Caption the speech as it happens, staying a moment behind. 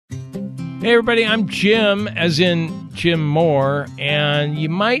Hey everybody, I'm Jim, as in Jim Moore, and you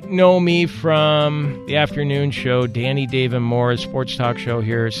might know me from the afternoon show, Danny, Dave, and Moore, sports talk show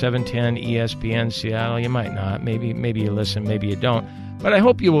here, 710 ESPN Seattle. You might not. Maybe you listen, maybe you don't. But I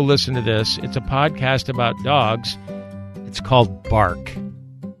hope you will listen to this. It's a podcast about dogs. It's called Bark.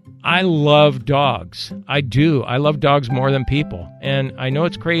 I love dogs. I do. I love dogs more than people. And I know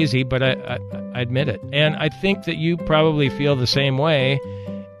it's crazy, but I admit it. And I think that you probably feel the same way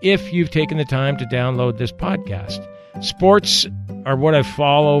if you've taken the time to download this podcast. Sports are what I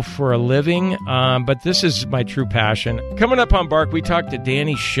follow for a living, but this is my true passion. Coming up on Bark, we talked to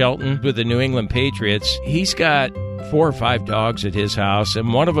Danny Shelton with the New England Patriots. He's got 4 or 5 dogs at his house,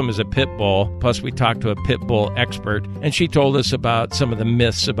 and one of them is a pit bull. Plus, we talked to a pit bull expert, and she told us about some of the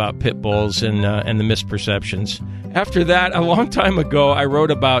myths about pit bulls and the misperceptions. After that, a long time ago, I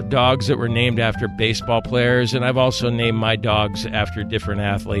wrote about dogs that were named after baseball players, and I've also named my dogs after different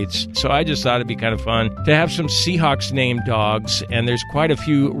athletes. So I just thought it'd be kind of fun to have some Seahawks-named dogs, and there's quite a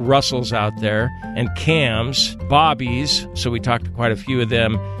few Russells out there, and Cams, Bobbies, so we talked to quite a few of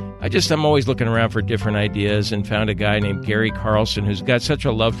them. I'm always looking around for different ideas and found a guy named Gary Carlson who's got such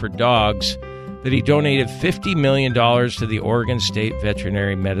a love for dogs that he donated $50 million to the Oregon State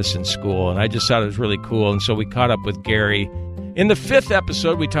Veterinary Medicine School. And I just thought it was really cool. And so we caught up with Gary. In the 5th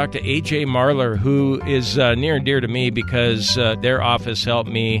episode, we talked to A.J. Marler, who is near and dear to me because their office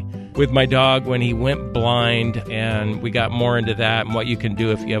helped me with my dog when he went blind, and we got more into that and what you can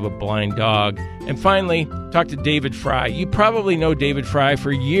do if you have a blind dog. And finally, talked to David Fry. You probably know David Fry.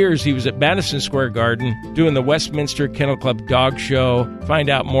 For years, he was at Madison Square Garden doing the Westminster Kennel Club Dog Show. Find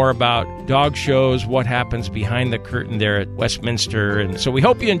out more about dog shows, what happens behind the curtain there at Westminster. And so we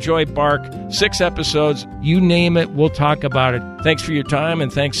hope you enjoy Bark. 6 episodes. You name it, we'll talk about it. Thanks for your time,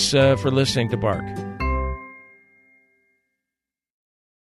 and thanks for listening to Bark.